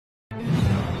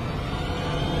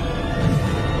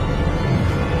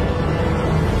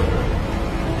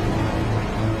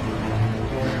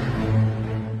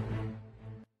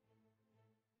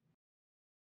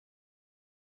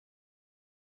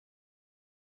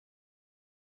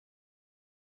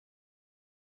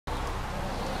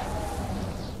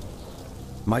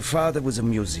My father was a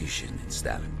musician in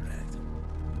Stalingrad.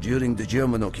 During the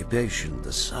German occupation,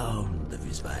 the sound of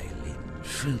his violin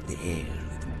filled the air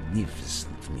with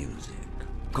magnificent music.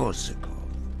 Korsakov,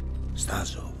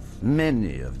 Stasov,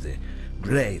 many of the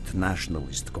great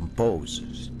nationalist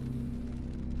composers.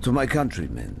 To my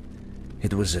countrymen,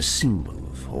 it was a symbol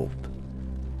of hope.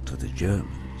 To the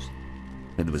Germans,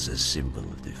 it was a symbol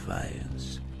of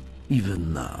defiance.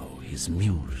 Even now, his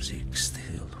music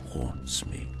still haunts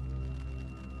me.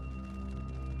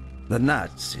 The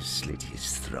Nazis slit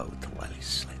his throat while he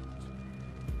slept.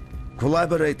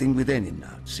 Collaborating with any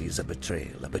Nazi is a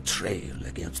betrayal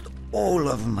against all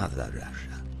of Mother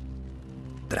Russia.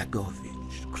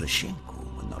 Dragovich,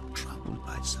 Krashenko were not troubled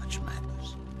by such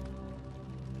matters.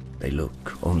 They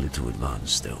look only to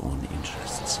advance their own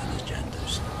interests and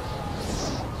agendas.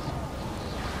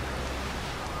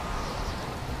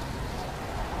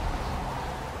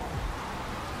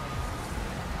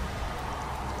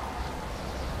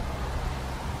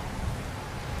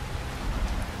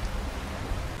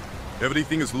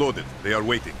 Everything is loaded. They are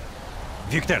waiting.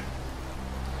 Victor,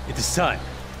 it is time.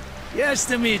 Yes,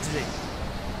 Dmitri.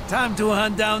 Time to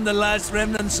hunt down the last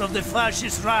remnants of the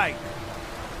fascist Reich.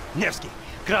 Nevsky,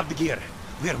 grab the gear.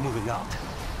 We are moving out.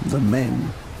 The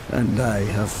men and I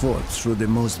have fought through the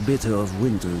most bitter of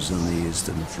winters on the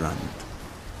Eastern Front.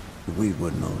 We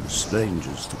were no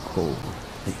strangers to cold,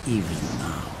 even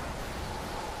now.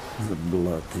 The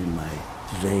blood in my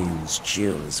veins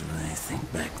chills when I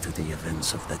think back to the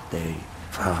events of that day.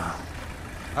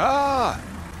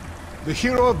 The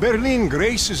hero of Berlin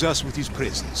graces us with his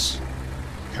presence.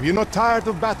 Have you not tired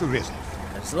of battle, Reznov?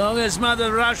 As long as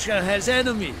Mother Russia has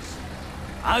enemies,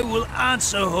 I will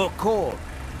answer her call.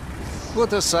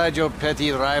 Put aside your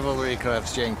petty rivalry,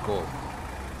 Kravchenko.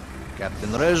 Captain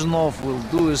Reznov will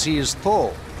do as he is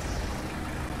told.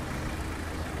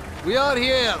 We are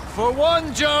here for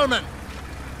one German,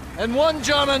 and one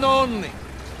German only.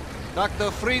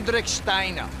 Dr. Friedrich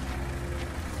Steiner.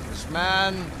 This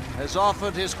man has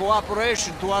offered his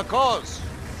cooperation to our cause.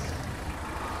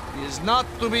 He is not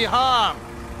to be harmed.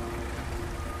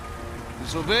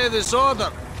 Disobey this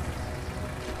order,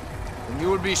 and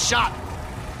you will be shot.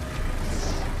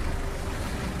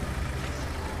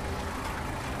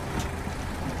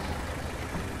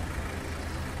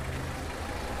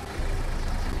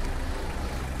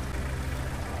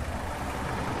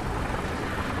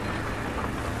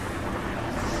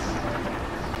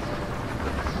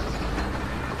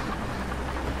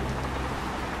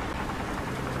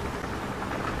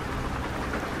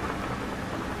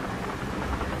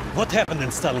 What happened in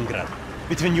Stalingrad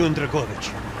between you and Dragovich?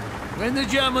 When the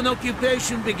German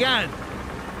occupation began,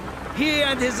 he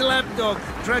and his lapdog,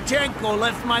 Treyarch,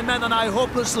 left my men and I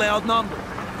hopelessly outnumbered.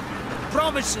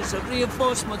 Promises of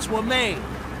reinforcements were made,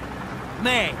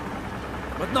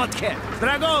 but not kept.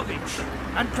 Dragovich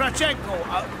and Treyarch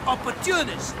are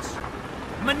opportunists,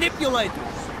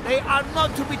 manipulators. They are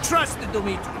not to be trusted,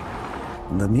 Dmitri.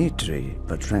 Dmitri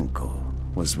Petrenko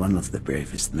was one of the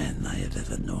bravest men I have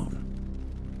ever known.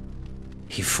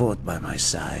 He fought by my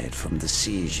side from the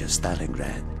siege of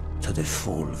Stalingrad to the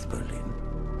fall of Berlin.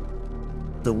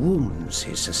 The wounds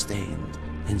he sustained,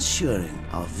 ensuring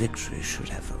our victory, should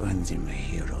have earned him a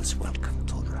hero's welcome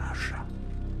to Russia.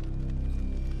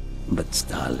 But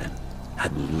Stalin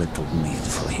had little need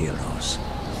for heroes.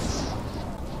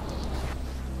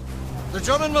 The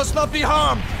German must not be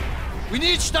harmed. We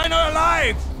need Steiner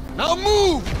alive. Now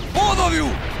move, both of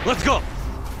you. Let's go!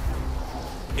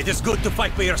 It is good to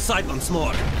fight by your side once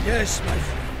more. Yes, my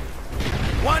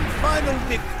friend. One final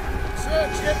victory.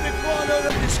 Search every corner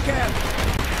of this camp.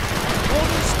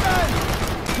 Only stand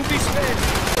to be spared.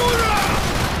 Hoorah!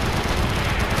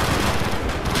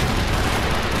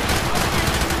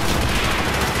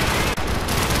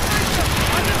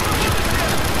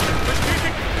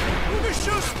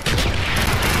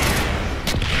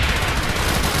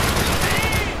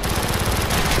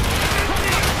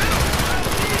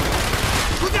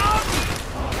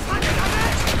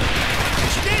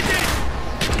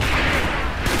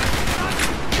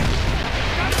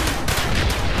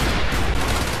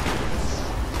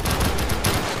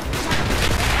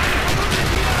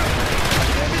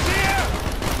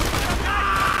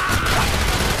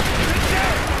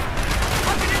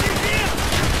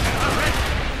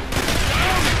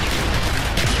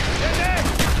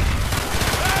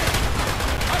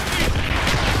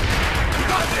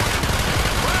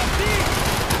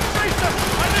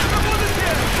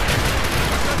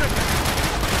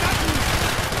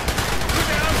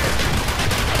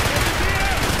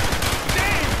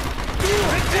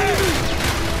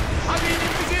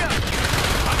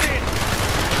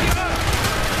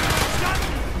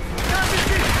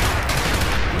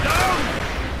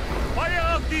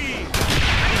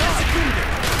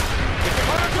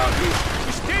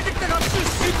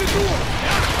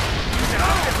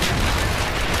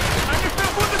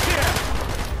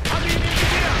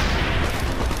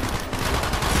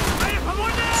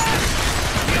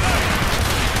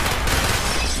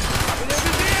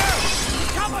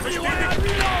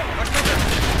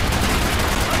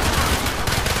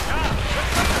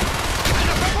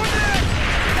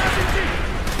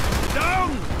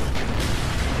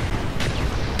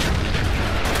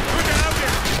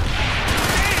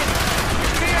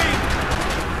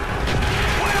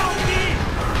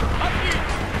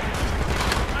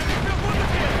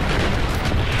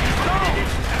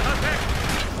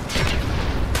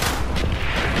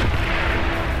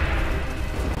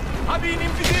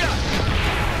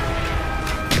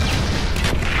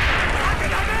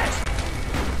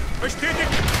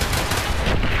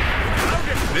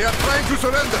 They are trying to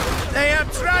surrender! They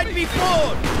have tried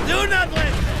before! Do not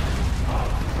let them!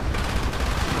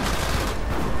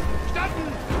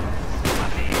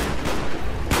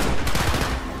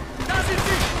 Da sind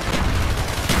sie!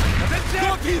 Da sind sie!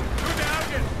 Gute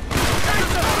Augen!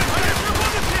 Kaiser! Alles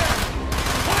verwundet hier!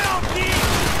 Feuer auf die!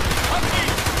 Auf die!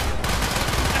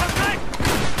 Er hat recht!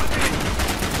 Auf ihn!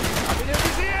 Auf ihn im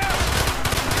Visier!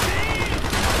 Sie!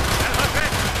 Er hat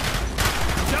recht!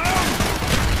 Down!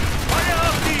 Feuer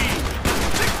auf die!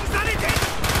 Schicken Sanität!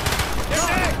 Der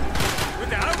Weg!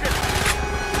 Gute Augen!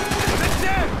 Da sind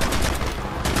sie!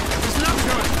 Das ist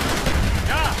langsam!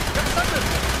 Ja! Verstanden!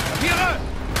 Papiere!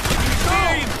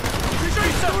 Stehen! Die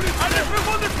Schüsse! Alle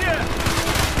verwundet hier!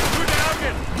 Gute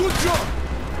Augen! Good job!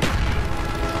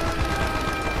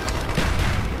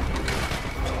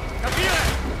 Papiere!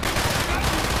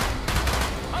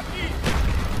 Auf die!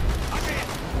 Auf ihn!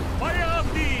 Feuer auf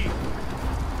die!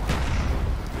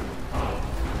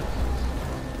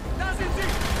 Da sind sie!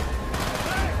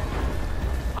 Frei!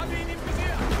 Hab ihn im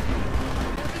Visier!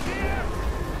 Im Visier!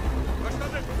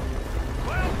 Verstanden!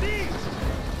 Feuer auf die!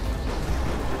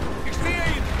 Ich sehe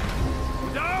ihn!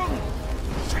 Down!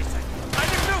 Scheiße!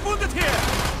 Eine verwundet hier!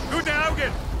 Gute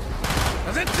Augen!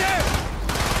 Da sind sie!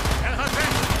 Er hat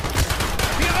recht!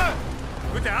 Papiere!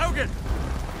 Gute Augen!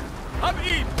 Hab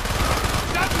ihn!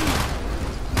 Starten!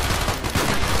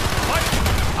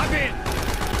 Hab ihn!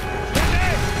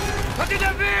 Schnell! Hat ihn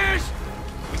erwischt!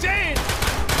 Ich seh ihn!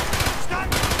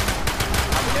 Starten!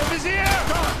 Hab ihn im Visier!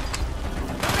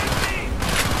 Da sind sie!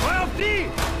 Feuer auf die!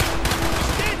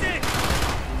 Stetig!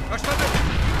 Verstanden!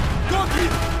 Dunkel!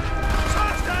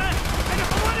 Schwarzen! Eine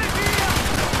verwundete hier!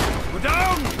 Gut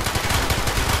down!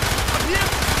 Papier!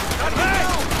 Papiere!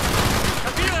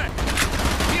 Papiere!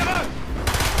 Papiere!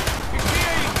 Ich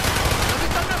sehe ihn! Das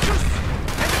ist dann der Schuss!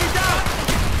 Hände mich da!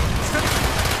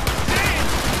 Sehen!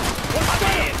 Und hab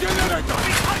ihn! Generator! Hab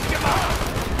ich halt gemacht!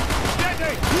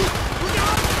 Stetig! Gut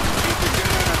down! Ich bin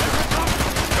Generator!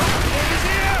 Im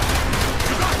Visier!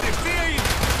 Du sagst, ich sehe ihn!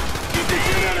 Gib den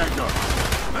Generator!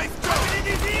 Nice job! In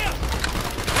die Visier!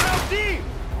 Feuer auf die!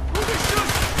 Gute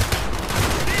Schuss!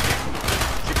 Stetig!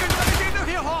 Schicken Sanitäter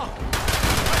hier hoch!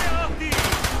 Feuer auf die!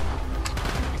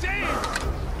 Ich sehe ihn!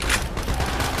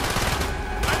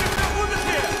 Eine verwundet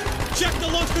hier! Check the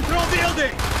launch control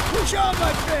building! Push on,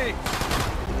 my face!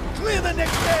 Clear the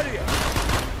next area!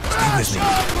 with me. Rush on!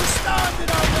 We'll stand in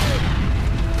our way!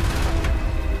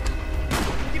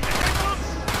 Gib den Heckung!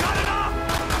 Gerade nach!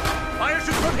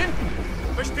 Feuerschuss von hinten!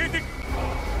 Bestätigt!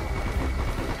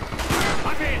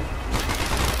 Hab ihn!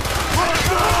 Hab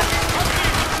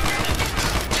ihn!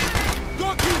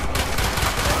 Dunkel!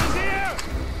 Er ist hier!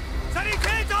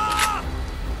 Sanitäter!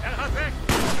 Er hat recht!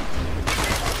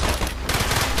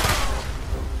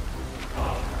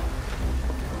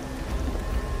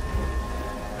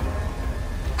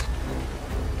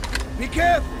 Be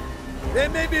careful! There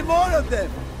may be more of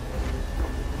them!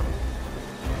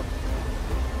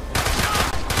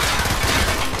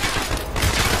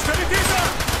 Sanitäter!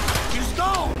 She's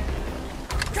down!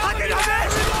 Kann ihn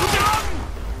erwischen! Guten Abend!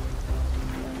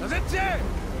 Da sind sie!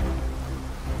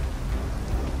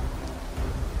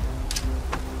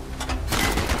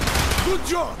 Good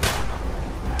job!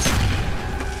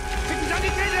 Schicken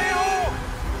Sanitäter hier hoch!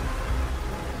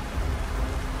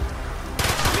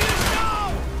 He is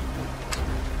down!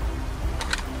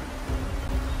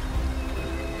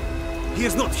 He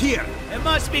is not here! It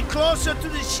must be closer to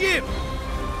the ship!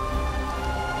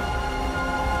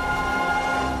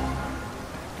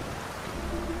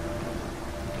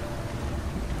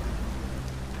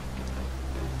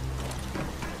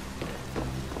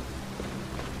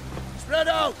 Spread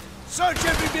out! Search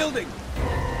every building!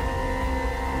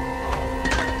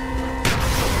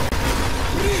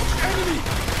 Enemy!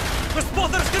 The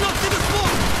spotters cannot see the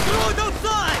smoke! Throw it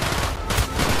outside!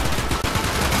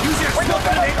 Use your smoke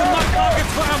grenade to mark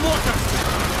targets for our mortars!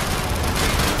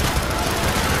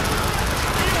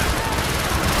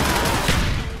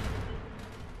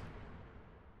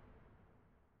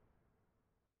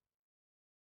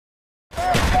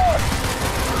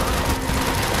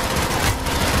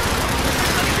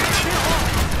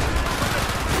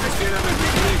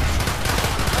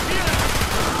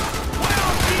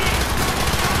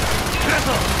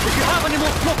 If you have any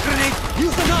more smoke grenades,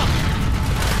 use them now!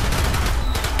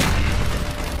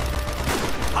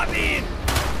 I'm in!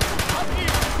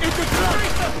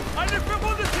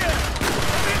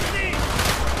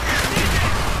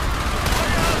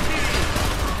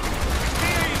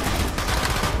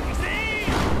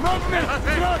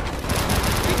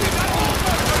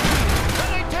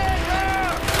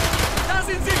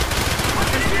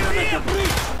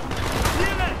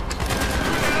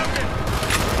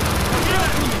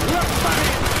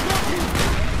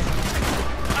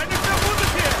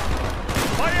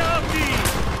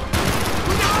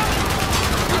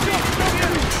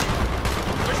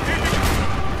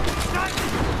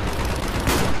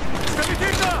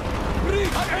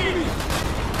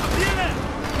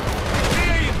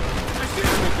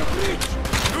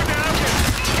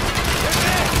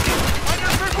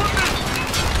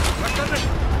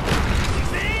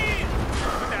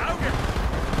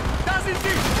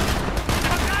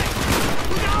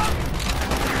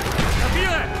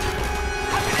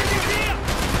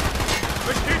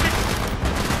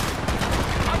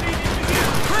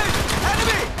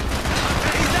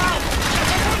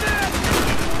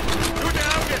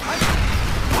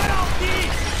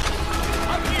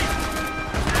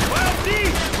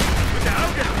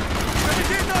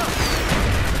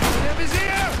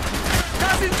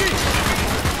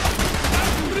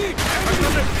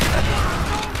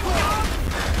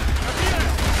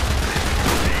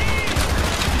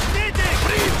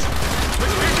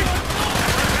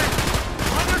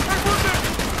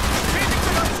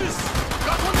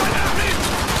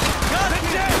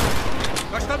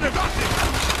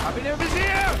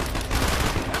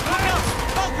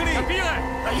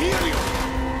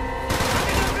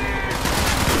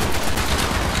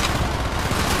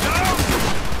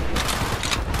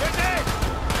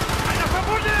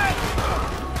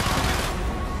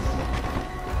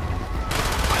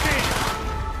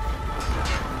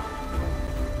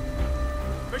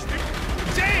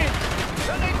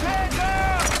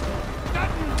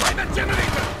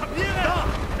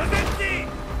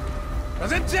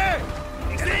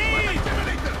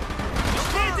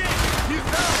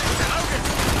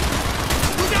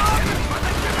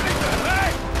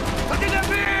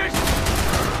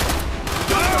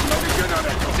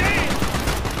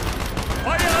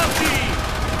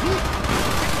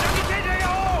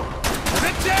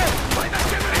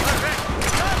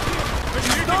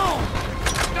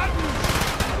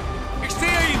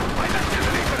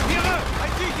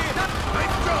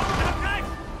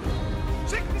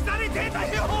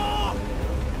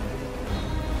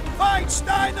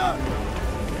 Further!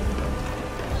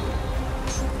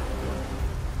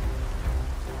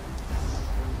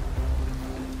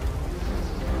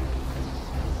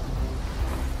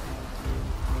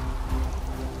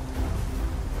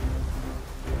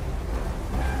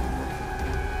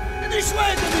 This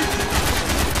way, Dimitri!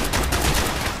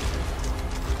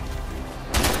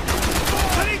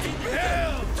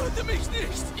 Töte mich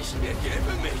nicht! Ich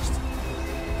ergebe mich!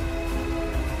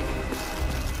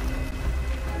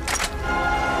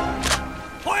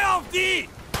 Feuer auf die!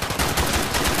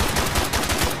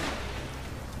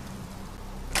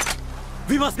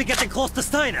 We must be getting close to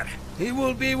Steiner. He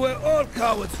will be where all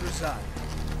cowards reside.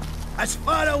 As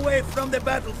far away from the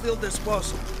battlefield as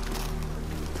possible.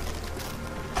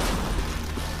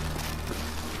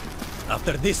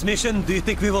 After this mission, do you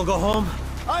think we will go home?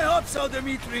 I hope so,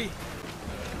 Dimitri.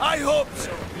 I hope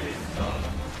so.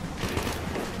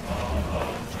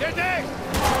 Steady!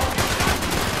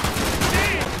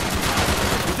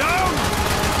 Down!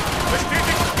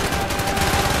 Bestätigt!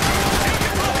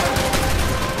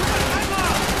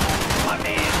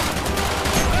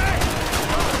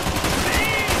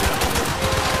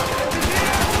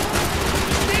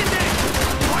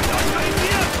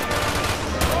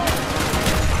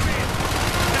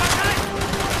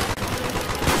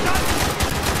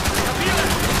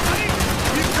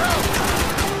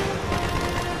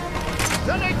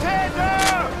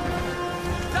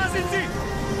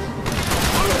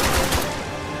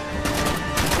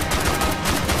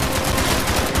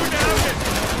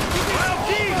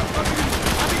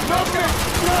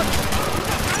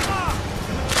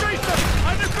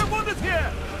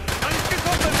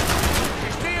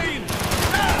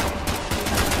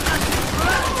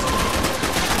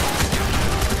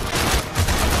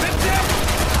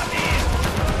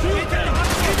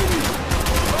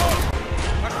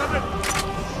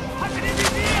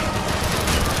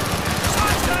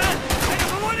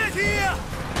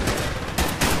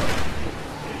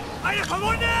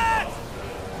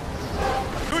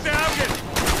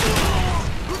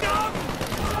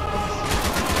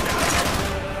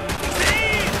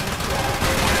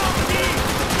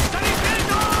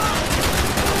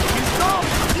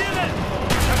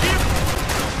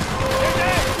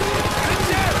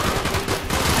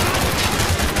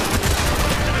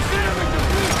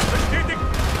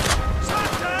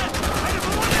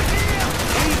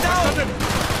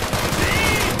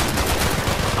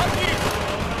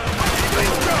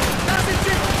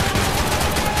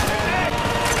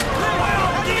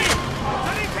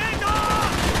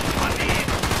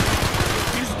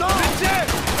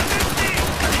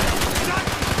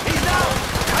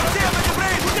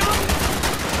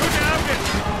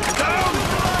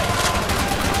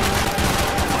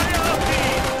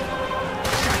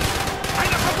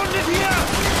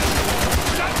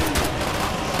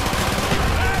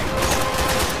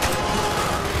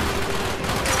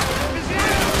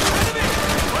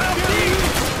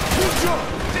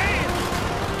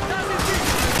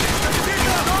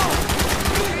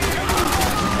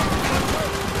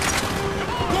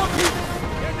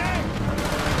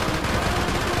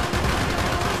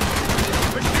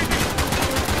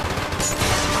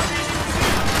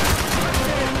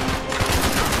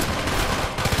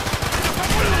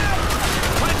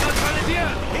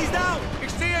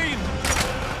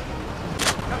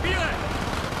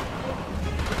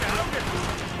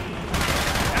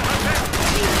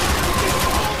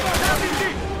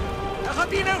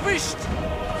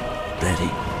 Ready?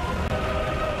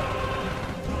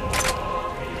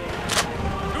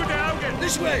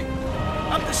 This way!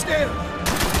 Up the stairs!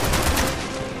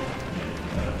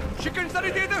 Schicken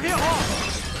Sanitäter hier hoch!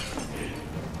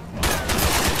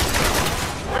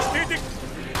 Bestätigt!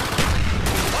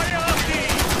 Feuer auf die!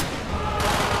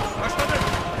 Verstanden!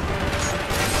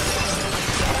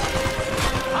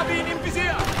 Hab ihn im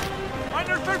Visier!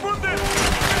 Einer verwundet!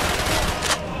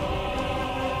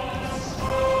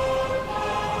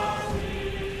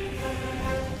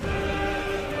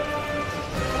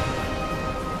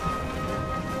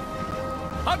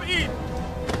 Hab ihn!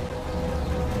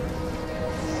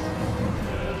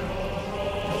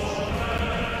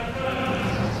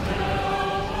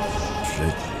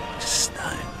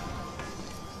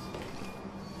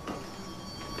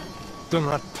 Do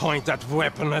not point that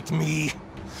weapon at me,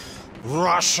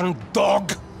 Russian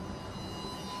dog!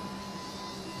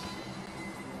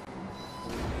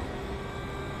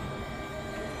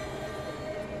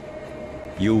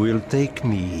 You will take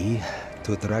me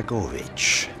to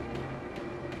Dragovich.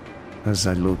 As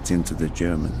I looked into the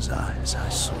German's eyes, I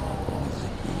saw all the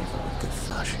evil of the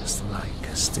fascist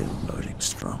Reich still burning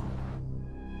strong.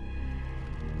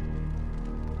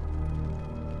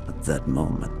 At that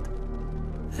moment,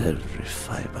 Every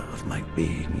fiber of my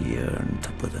being yearned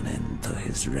to put an end to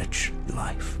his wretched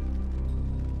life.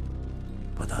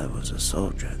 But I was a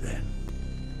soldier then.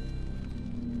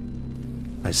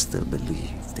 I still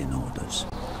believed in orders.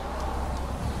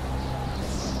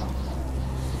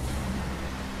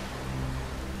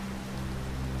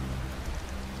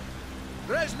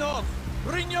 Reznov,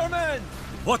 bring your men!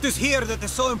 What is here that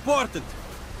is so important?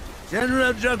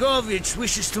 General Dragovich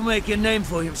wishes to make a name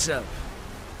for himself.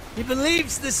 He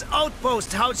believes this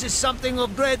outpost houses something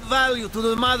of great value to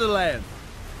the motherland.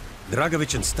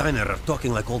 Dragovich and Steiner are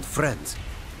talking like old friends.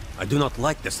 I do not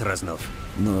like this, Reznov.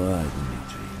 No, I,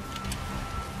 Dmitri.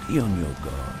 Be on your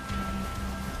guard.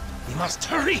 We must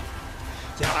hurry!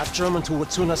 There are Germans who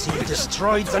would sooner see you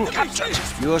destroyed than captured.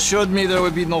 You assured me there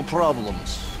would be no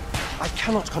problems. I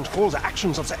cannot control the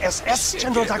actions of the SS,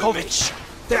 General Dragovich.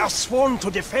 They are sworn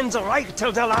to defend the Reich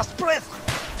till their last breath.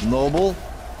 Noble,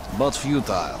 but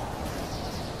futile.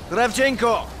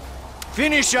 Kravchenko,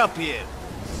 finish up here.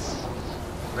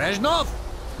 Reznov,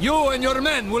 you and your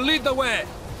men will lead the way.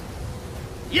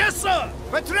 Yes, sir!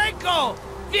 Petrenko!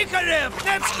 Vikarev,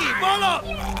 Nevsky, Volov!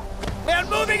 We are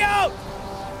moving out!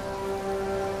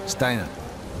 Steiner,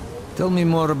 tell me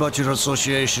more about your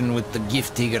association with the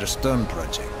Giftiger Stern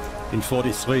project. In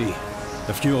 43,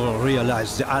 the Fuhrer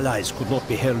realized the Allies could not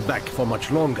be held back for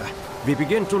much longer. We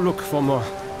began to look for more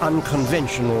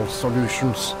unconventional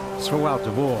solutions. Throughout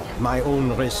the war, my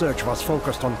own research was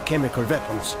focused on chemical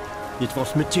weapons. It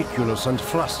was meticulous and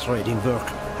frustrating work.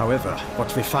 However,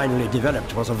 what we finally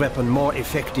developed was a weapon more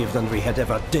effective than we had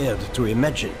ever dared to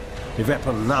imagine. The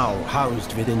weapon now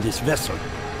housed within this vessel.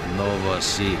 Nova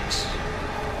 6.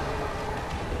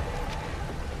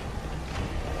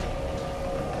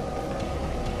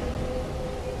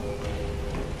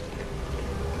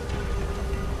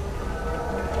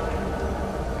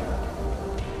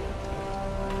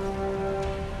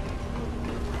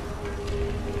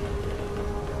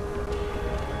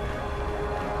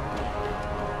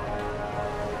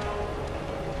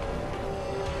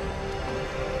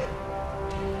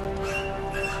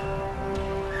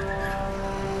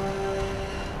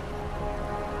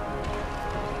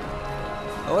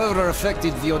 However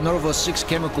effective the Nova 6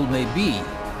 chemical may be,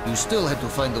 you still had to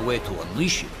find a way to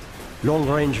unleash it.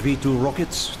 Long-range V2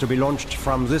 rockets to be launched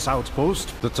from this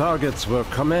outpost. The targets were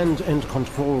command and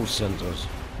control centers.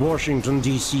 Washington,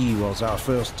 D.C. was our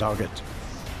first target.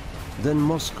 Then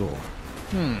Moscow.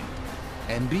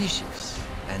 Ambitious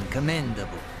and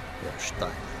commendable, Herr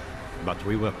Steiner. But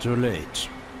we were too late.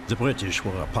 The British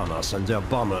were upon us and their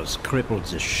bombers crippled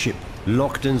the ship.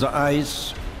 Locked in the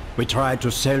ice, we tried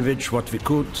to salvage what we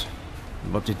could,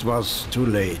 but it was too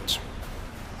late.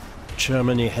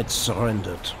 Germany had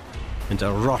surrendered, and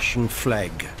a Russian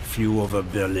flag flew over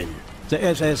Berlin. The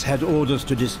SS had orders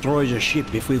to destroy the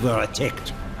ship if we were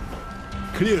attacked.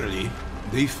 Clearly,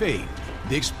 they failed.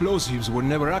 The explosives were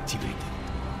never activated.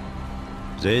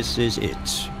 This is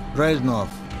it. Reznov,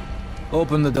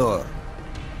 open the door.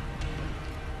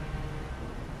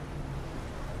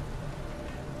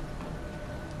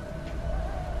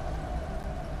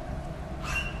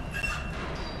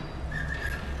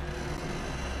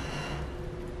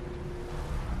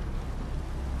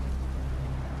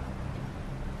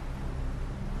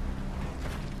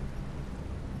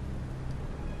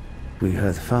 We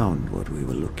had found what we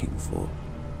were looking for.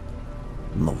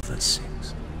 Nova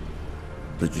 6.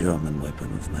 The German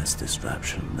weapon of mass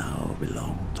destruction now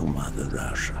belonged to Mother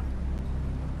Russia.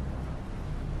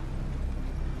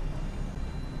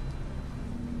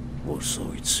 Or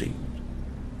so it seemed.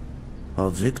 Our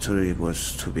victory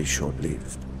was to be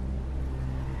short-lived.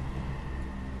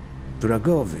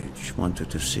 Dragovich wanted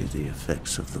to see the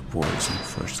effects of the poison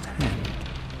firsthand.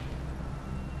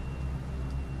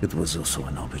 It was also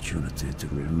an opportunity to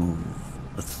remove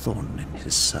a thorn in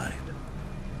his side.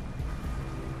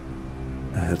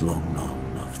 I had long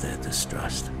known of their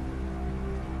distrust.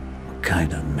 What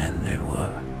kind of men they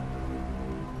were.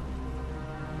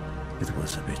 It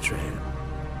was a betrayal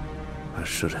I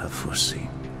should have foreseen.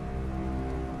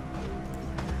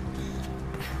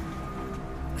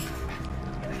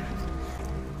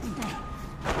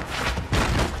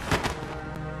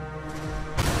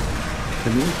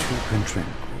 Dmitri Petrenko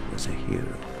was a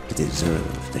hero. He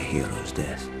deserved a hero's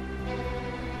death.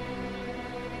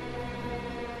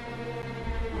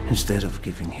 Instead of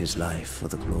giving his life for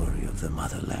the glory of the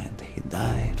motherland, he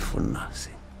died for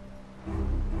nothing.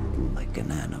 Like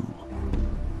an animal.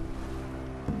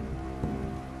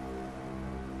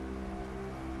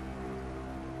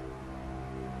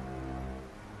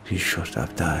 He should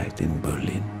have died in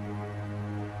Berlin.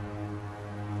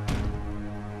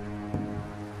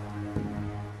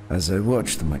 As I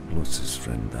watched my closest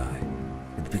friend die,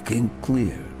 it became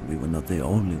clear we were not the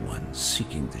only ones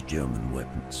seeking the German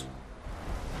weapons.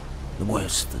 The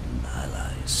Western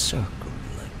allies circled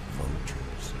like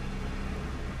vultures.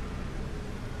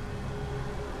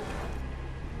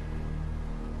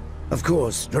 Of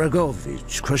course,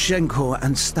 Dragovich, Krashenko,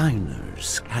 and Steiner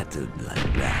scattered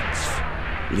like rats,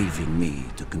 leaving me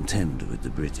to contend with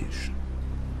the British.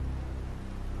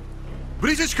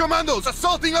 British commandos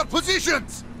assaulting our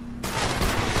positions!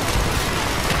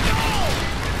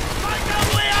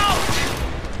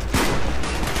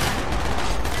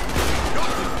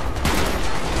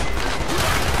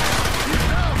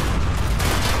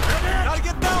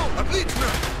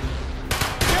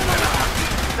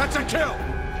 That's a kill!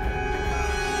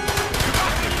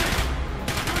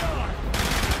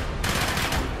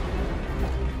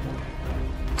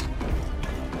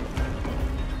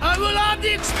 I will have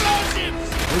the explosives!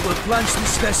 We will plunge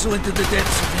this vessel into the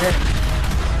depths of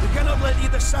hell. We cannot let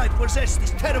either side possess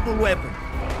this terrible weapon.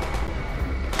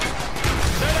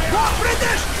 What,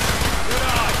 British? Good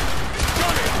eye!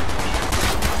 Got it!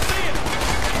 See it!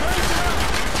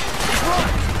 He's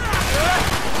right!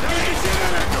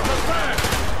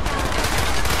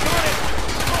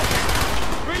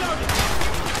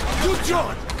 Good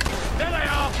John! There they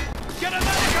are! Get a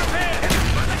medic up here!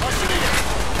 I'll see you!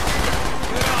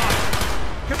 Good eye!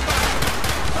 Come back!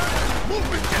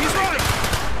 Movement! He's right!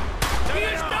 He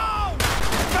is down!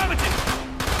 Affirmative!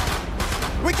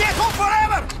 We can't hold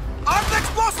forever! Armed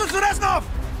explosives, Reznov!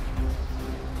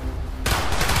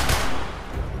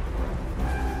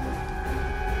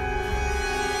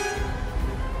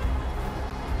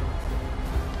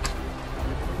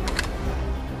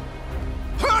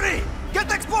 Hurry! Get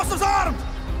the explosives armed!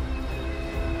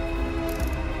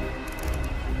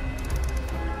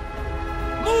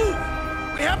 Move!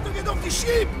 We have to get off the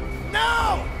ship!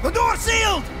 Now! The door's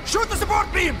sealed! Shoot the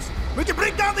support beams! We can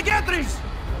bring down the gantries!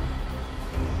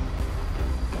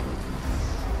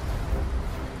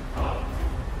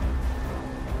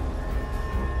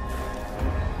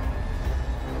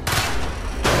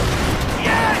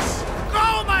 Yes!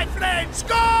 Go, my friends!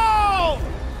 Go!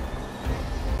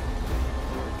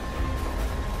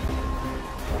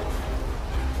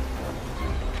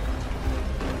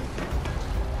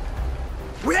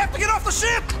 We have to get off the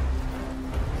ship!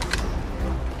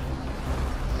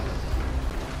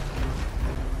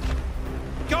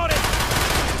 Got it!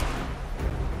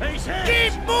 He's here!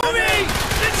 Keep moving!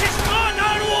 This is not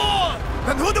our war!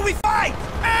 Then who do we fight?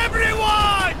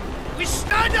 Everyone! We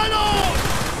stand alone!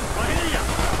 I hear ya!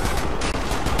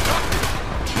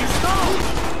 You stole!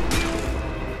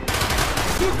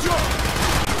 Good job!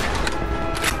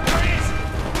 There he is!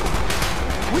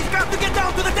 We've got to get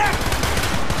down to the deck!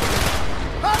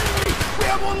 Hurry! We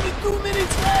have only 2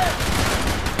 minutes left!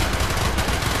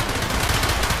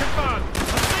 Confirmed!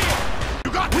 I see it!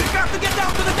 You got We've got to get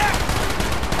down to the deck!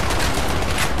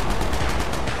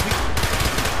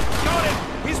 Got him!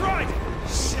 He's right!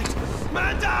 Shit!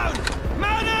 Man down!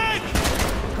 Medic!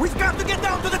 We've got to get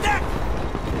down to the deck!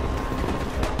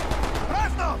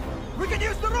 Reznov! We can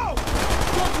use the rope!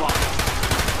 Good one!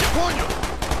 Я понял!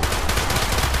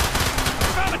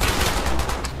 Affirmative!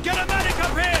 Get a medic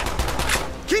up here!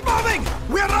 Keep moving!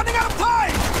 We are running out of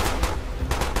time!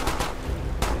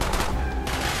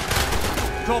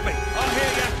 Copy. I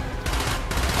hear ya.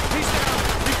 He's down.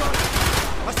 You got it.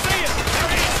 I see him. There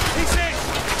he is. He's in.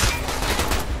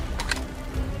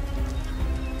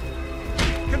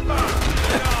 Confirmed.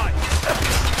 Good eye.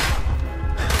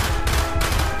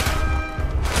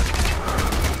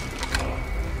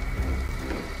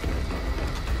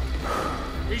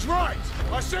 He's right.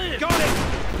 I see him. Got it.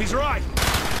 He's right.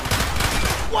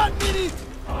 1 minute!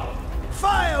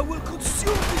 Fire will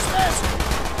consume this vessel!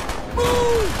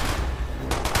 Move!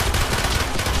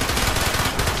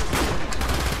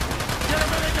 Get a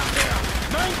medic up here.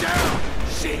 Man down.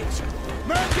 Shit.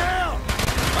 Man down.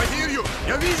 I hear you!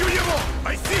 Я вижу его!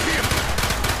 I see him!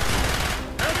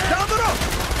 Down the rope!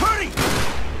 Hurry!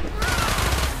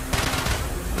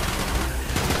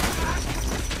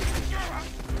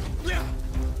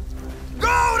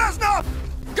 Go, Reznov!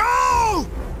 Go!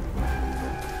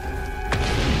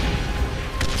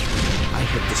 I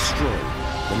had destroyed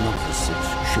the Nova 6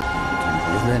 shipment and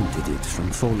prevented it from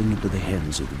falling into the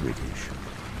hands of the British.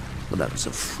 But I was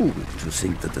a fool to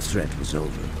think that the threat was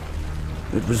over.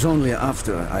 It was only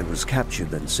after I was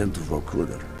captured and sent to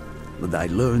Vorkuta that I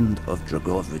learned of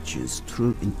Dragovich's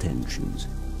true intentions.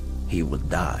 He will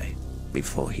die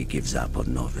before he gives up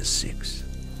on Nova 6.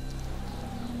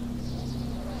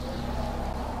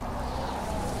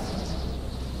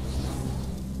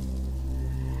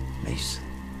 Mason,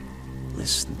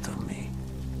 listen to me.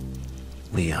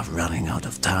 We are running out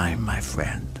of time, my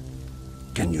friend.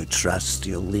 Can you trust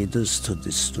your leaders to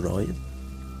destroy it?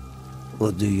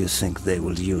 Or do you think they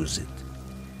will use it?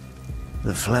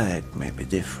 The flag may be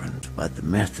different, but the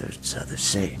methods are the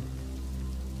same.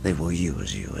 They will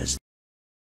use you as